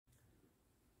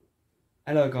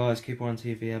Hello guys, Keeper on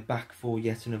TV here, back for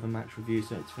yet another match review.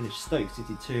 So it's finished Stoke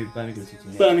City 2, Birmingham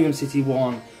City 0. Birmingham City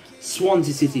 1,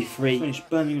 Swansea City 3, finished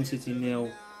Birmingham City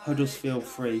 0, Huddersfield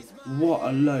 3. What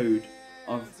a load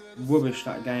of rubbish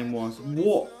that game was.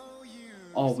 What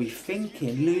are we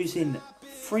thinking? Losing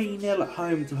 3-0 at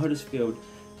home to Huddersfield.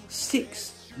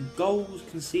 6 goals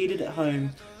conceded at home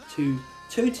to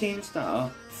two teams that are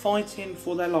fighting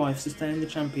for their lives to stay in the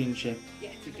Championship.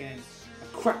 Yet again, a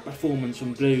crap performance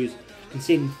from Blues,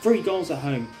 conceding 3 goals at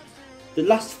home. The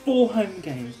last 4 home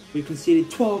games, we've conceded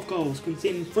 12 goals,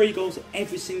 conceding 3 goals at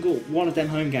every single one of them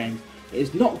home games. It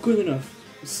is not good enough.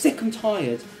 I'm sick and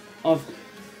tired of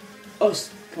us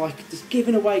just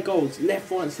giving away goals left,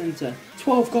 right and centre.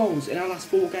 12 goals in our last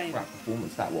 4 games. Crap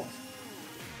performance that was.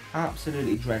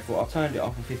 Absolutely dreadful. I turned it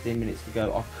off for 15 minutes to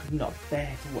go. I could not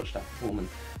bear to watch that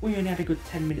performance. We only had a good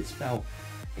 10 minute spell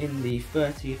in the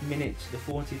 30th minute to the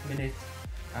 40th minute.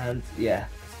 And yeah,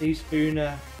 Steve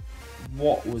Spooner,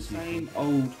 what was same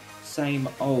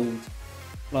old.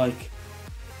 Like,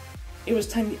 it was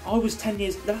 10. I was 10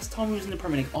 years. The last time I was in the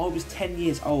Premier League, I was 10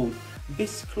 years old.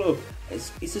 This club,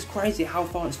 it's just crazy how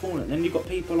far it's fallen. And then you've got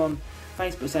people on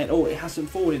Facebook saying, "Oh, it hasn't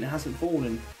fallen. It hasn't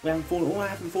fallen. We haven't fallen. Oh, I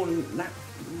haven't fallen that.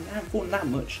 We haven't fallen that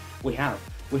much. We have.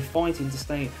 We're fighting to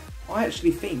stay." I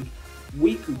actually think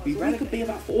we could be. We could be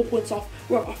about 4 points off.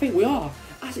 Well, I think we are.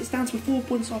 As it stands, we're 4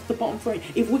 points off the bottom 3.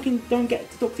 If Wigan don't get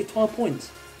deducted 12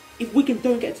 points, we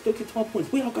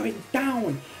are going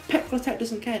down. Pep Clotet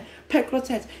doesn't care. Pep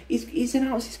Clotet, he's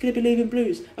announced he's going to be leaving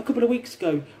Blues a couple of weeks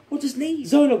ago. What does need?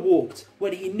 Zola walked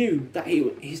when he knew that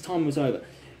his time was over.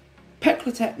 Pep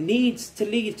Clotet needs to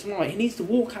leave tonight. He needs to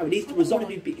walk out. He needs to resign. I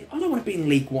don't want to be in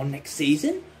League One next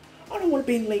season.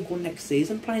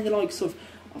 Playing the likes of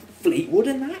Fleetwood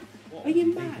and that. Are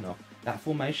you mad? That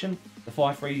formation, the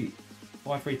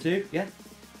 5-3-2, yeah?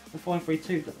 The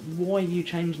 5-3-2. Why are you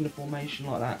changing the formation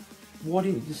like that? Why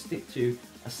didn't you just stick to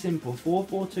a simple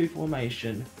 4-4-2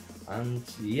 formation? And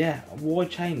yeah, why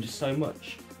change so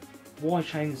much? Why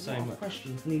change so much?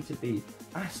 Questions need to be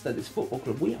asked at this football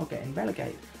club. We are getting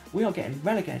relegated. 11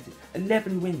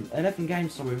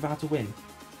 games without a win.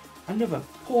 Another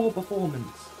poor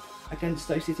performance against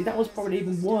Stoke City. That was probably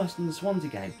even worse than the Swansea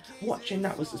game. Watching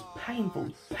that was just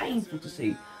painful to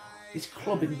see. This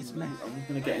club in this mess. I'm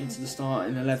going to get into the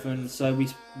starting 11. So we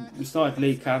started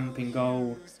Lee Camp in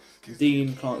goal.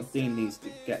 Dean needs to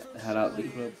get the hell out of the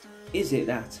club. Is it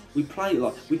that we play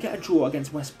like we get a draw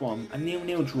against West Brom, a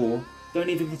 0-0 draw, don't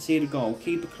even concede a goal,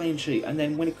 keep a clean sheet, and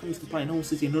then when it comes to playing Hull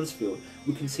City and Huddersfield,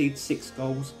 we concede 6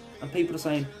 goals, and people are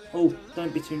saying, "Oh,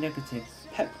 don't be too negative.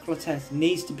 Pep Clotet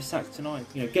needs to be sacked tonight.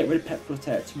 You know, get rid of Pep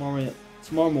Clotet tomorrow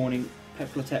morning.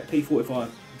 Pep Clotet, P45,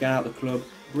 get out of the club,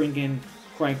 bring in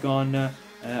Craig Gardner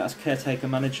as caretaker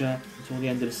manager until the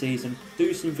end of the season.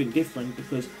 Do something different,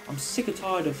 because I'm sick and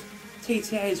tired of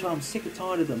TTA as well. I'm sick and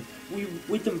tired of them.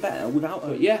 We've done better without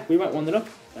her. Yeah, we went 1-0 up.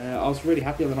 I was really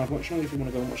happy when I was watching it, if you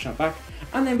want to go and watch that back.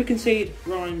 And then we concede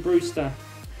Ryan Brewster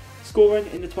scoring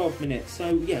in the 12th minute.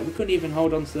 So yeah, we couldn't even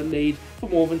hold on to the lead for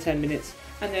more than 10 minutes.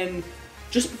 And then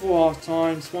just before half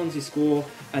time, Swansea score,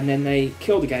 and then they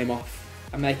kill the game off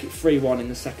and make it 3-1 in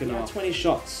the second half. 20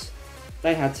 shots.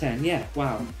 They had 10. Yeah,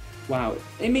 wow.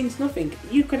 It means nothing.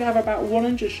 You could have about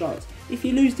 100 shots. If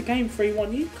you lose the game 3-1,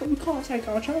 we can't take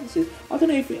our chances. I don't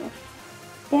know if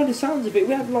by the sounds of it,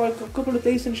 we had like a couple of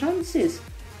decent chances.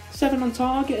 7 on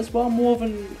target as well,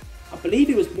 I believe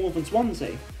it was more than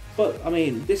Swansea. But I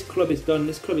mean, this club is done.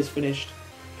 This club is finished.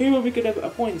 Who are we going to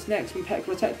appoint next when Pep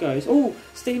Clotet goes? Oh,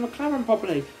 Steve McLaren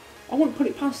probably. I won't put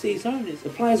it past these owners. The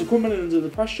players are crumbling under the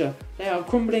pressure. They are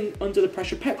crumbling under the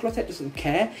pressure. Pep Clotet doesn't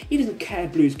care. He doesn't care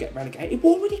Blues get relegated.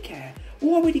 Why would he care?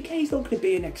 He's not going to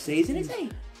be here next season, is he?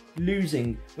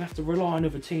 Losing, we have to rely on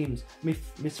other teams'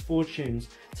 misfortunes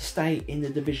to stay in the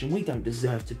division. We don't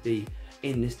deserve to be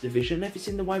in this division if it's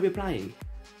in the way we're playing.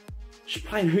 Just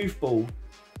playing hoofball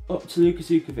up to Luka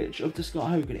Zukovic, up to Scott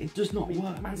Hogan. It does not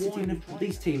work. Man City and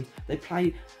these teams, they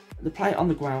play it on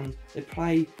the ground. They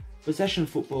play possession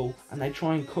football, and they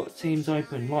try and cut teams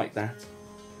open like that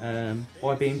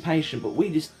by being patient. But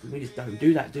we just don't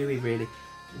do that, do we? Really?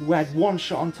 We had 1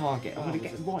 shot on target. I'm going to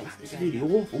get it right. Absolutely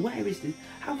awful. Where is this?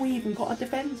 Have we even got a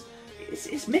defence?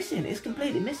 It's missing. It's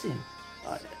completely missing.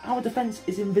 Our defence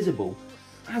is invisible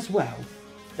as well.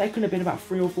 They could have been about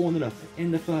 3 or 4-0 up in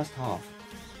the first half.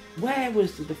 Where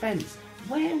was the defence?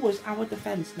 Where was our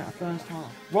defence in that first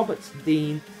half? Roberts,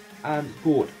 Dean, and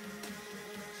Gord.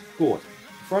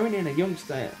 Throwing in a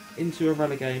youngster into a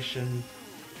relegation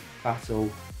battle.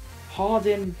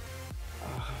 Harding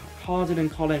Harding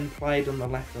and Colin played on the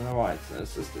left and the right, so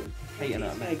it's just a complete and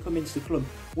They come into the club.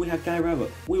 We had KRO.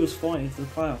 We was fighting for the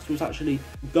playoffs. We was actually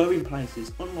going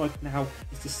places. Unlike now,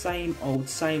 it's the same old,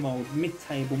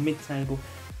 mid-table.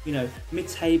 You know,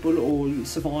 mid-table or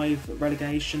survive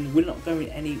relegation. We're not going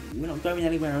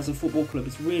anywhere as a football club.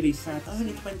 It's really sad.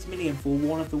 Only 20 million for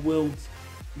one of the world's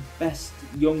best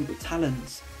young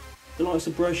talents. The likes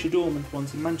of Borussia Dortmund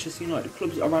wanted Manchester United,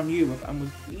 clubs around Europe, and we'll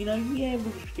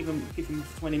just give them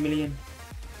 20 million.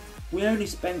 We only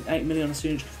spent 8 million on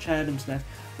Sunich Chadham's left.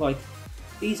 Like,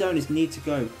 these owners need to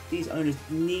go. These owners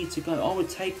need to go. I would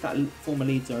take that former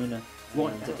Leeds owner.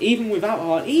 Right, even without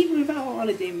Harley,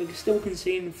 we're still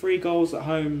conceding 3 goals at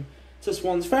home to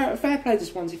Swansea. Fair play to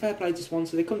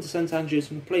Swansea. They come to St Andrews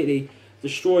and completely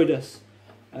destroyed us.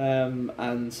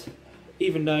 And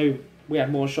even though we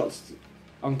had more shots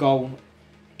on goal,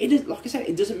 it is, like I said,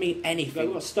 it doesn't mean anything.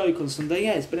 We've got Stoke on Sunday.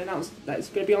 Yeah, it's been announced that it's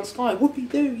going to be on Sky.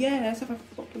 Whoopie-doo, yeah, let's have a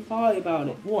fucking party about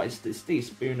it. What is this, Steve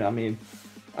Spooner? I mean,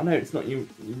 I know it's not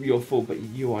your fault, but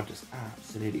you are just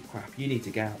absolutely crap. You need to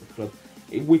get out of the club.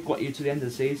 If we've got you to the end of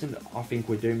the season, I think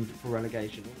we're doomed for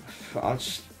relegation.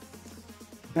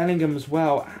 Bellingham as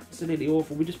well, absolutely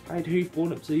awful. We just played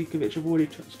hoofball up to Jukovic. I've already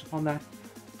touched upon that.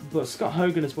 But Scott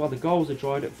Hogan as well, the goals are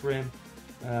dried up for him.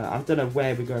 I don't know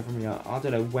where we go from here. I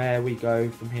don't know where we go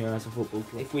from here as a football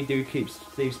club. If we do keep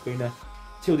Steve Spooner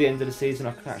till the end of the season,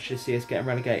 I can actually see us getting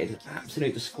relegated. It's an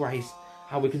absolute disgrace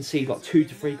how we concede like 2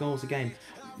 to 3 goals a game.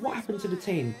 What happened to the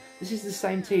team? This is the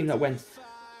same team that went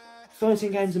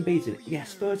 13 games unbeaten.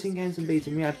 Yes, 13 games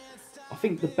unbeaten. We had, I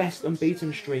think, the best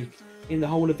unbeaten streak in the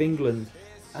whole of England.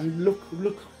 And look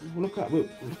what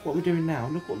we're doing now.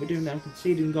 Look what we're doing now.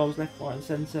 Conceding goals left, right and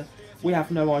centre. We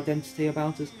have no identity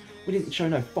about us. We didn't show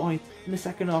no fight. In the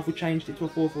second half, we changed it to a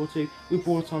 4-4-2. We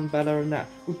brought on Bella and that.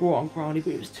 We brought on Crowley,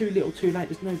 but it was too little, too late.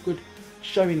 There's no good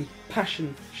showing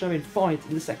passion, showing fight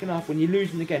in the second half when you're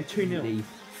losing the game 2-0.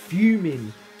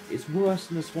 Fuming. It's worse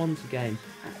than the Swansea game.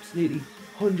 Absolutely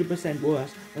 100%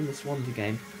 worse than the Swansea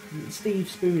game. Steve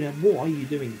Spooner, what are you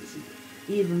doing? This is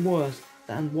even worse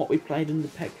than what we played in the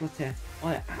Pep Clotet.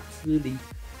 I am absolutely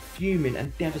fuming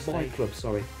and devastated. Club,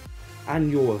 sorry,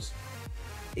 and yours.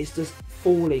 It's just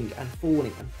falling and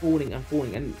falling and falling and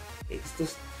falling, and it's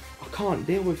just, I can't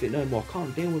deal with it no more.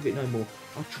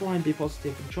 I'll try and be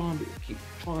positive and keep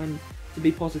trying to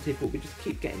be positive, but we just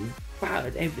keep getting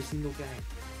battered every single game.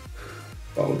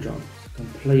 Bottle John,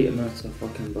 complete and utter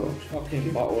fucking bottle.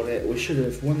 Fucking bottled it. We should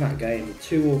have won that game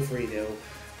 2 or 3-0,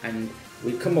 and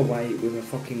we come away with a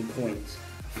fucking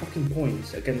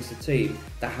point against a team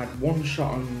that had 1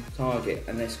 shot on target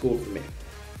and they scored from it.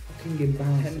 Fucking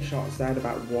embarrassing. 10 shots, they had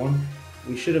about 1.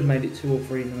 We should have made it 2 or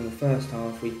 3 in the first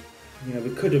half. We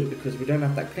could have, because we don't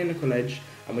have that clinical edge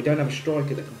and we don't have a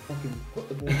striker that can fucking put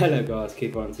the ball. Hello guys,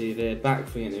 Keep On TV, back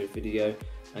for a new video.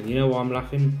 And you know why I'm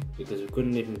laughing? Because we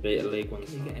couldn't even beat a League One.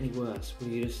 Can you get any worse?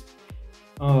 We just,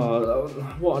 oh,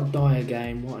 what a dire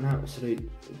game! What an absolute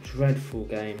dreadful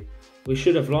game. We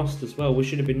should have lost as well. We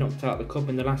should have been knocked out of the cup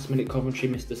in the last minute. Coventry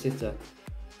missed a sitter.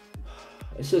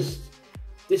 It's just,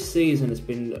 this season has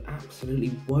been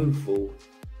absolutely woeful.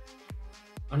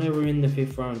 I know we're in the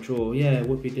 5th round draw. Yeah,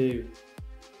 whoopie-doo.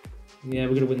 Yeah,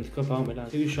 we're going to win the cup, aren't we,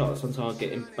 lads? 2 shots on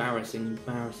target. Embarrassing.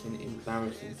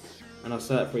 And I've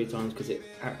said it 3 times because it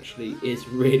actually is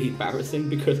really embarrassing,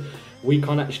 because we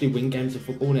can't actually win games of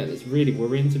football now. It's really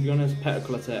worrying, to be honest. Peter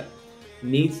Clotet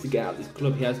needs to get out of this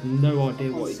club. He has no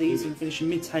idea what he's doing. Finishing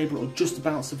mid-table or just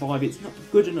about surviving. It's not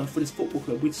good enough for this football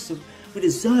club. We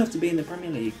deserve to be in the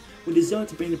Premier League. And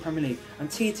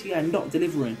TTA not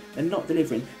delivering. They're not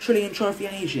delivering. Trillion Trophy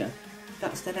Asia.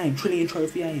 That's the name. Trillion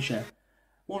Trophy Asia.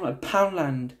 More like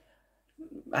Poundland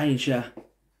Asia.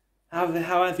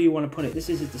 However you want to put it. This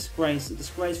is a disgrace. A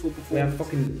disgraceful performance. We have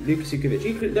fucking Lucas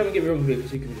Jukovic. Don't get me wrong,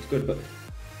 Lucas Jukovic is good, but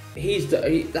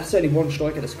that's only 1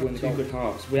 striker that's scoring 2 good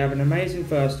halves. We have an amazing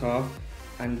first half,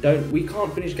 and we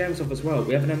can't finish games off as well.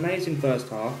 We have an amazing first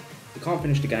half. We can't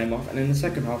finish the game off, and in the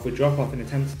second half we drop off in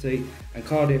intensity, and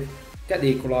Cardiff get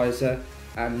the equaliser,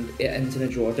 and it ends in a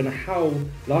draw. I don't know how,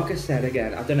 like I said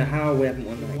again, I don't know how we haven't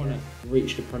won that. We want to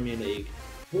reach the Premier League.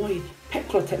 Why? Pep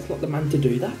Clotet's not the man to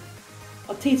do that.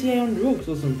 Are TTA on drugs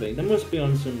or something? They must be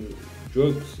on some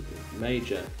drugs,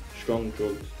 major, strong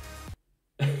drugs.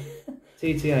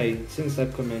 TTA, since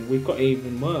they've come in, we've got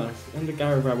even worse. Under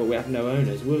Gary Rabbit, we have no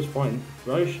owners. We was fighting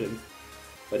promotion.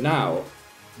 But now,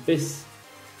 this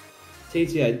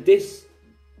TTA, this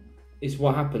is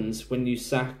what happens when you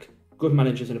sack good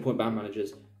managers and appoint bad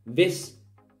managers. This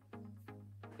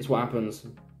is what happens.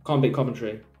 Can't beat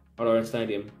Coventry at our own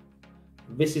stadium.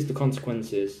 This is the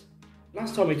consequences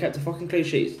Last time we kept a fucking clean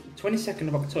sheet, 22nd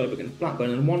of October against Blackburn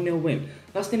and a 1-0 win.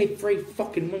 That's nearly 3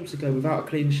 fucking months ago without a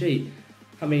clean sheet.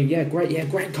 I mean, great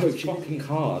coach. It's fucking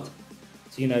hard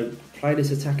to, you know, play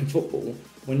this attacking football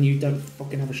when you don't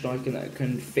fucking have a striker that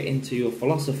can fit into your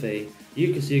philosophy.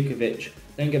 Jukovic,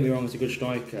 don't get me wrong, is a good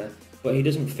striker, but he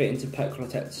doesn't fit into Pep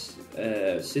Clotet's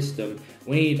system.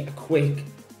 We need a quick,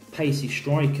 pacey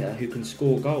striker who can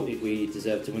score goals. We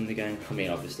deserve to win the game. I mean,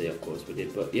 obviously, of course we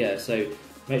did, but yeah, so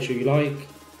make sure you like,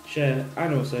 share,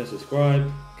 and also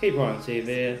subscribe. Keep right on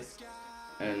TV,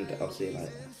 and I'll see you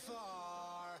later.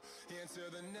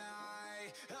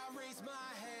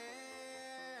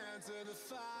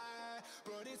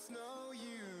 But it's no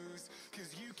use,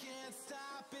 'cause you can't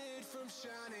stop it from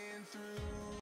shining through.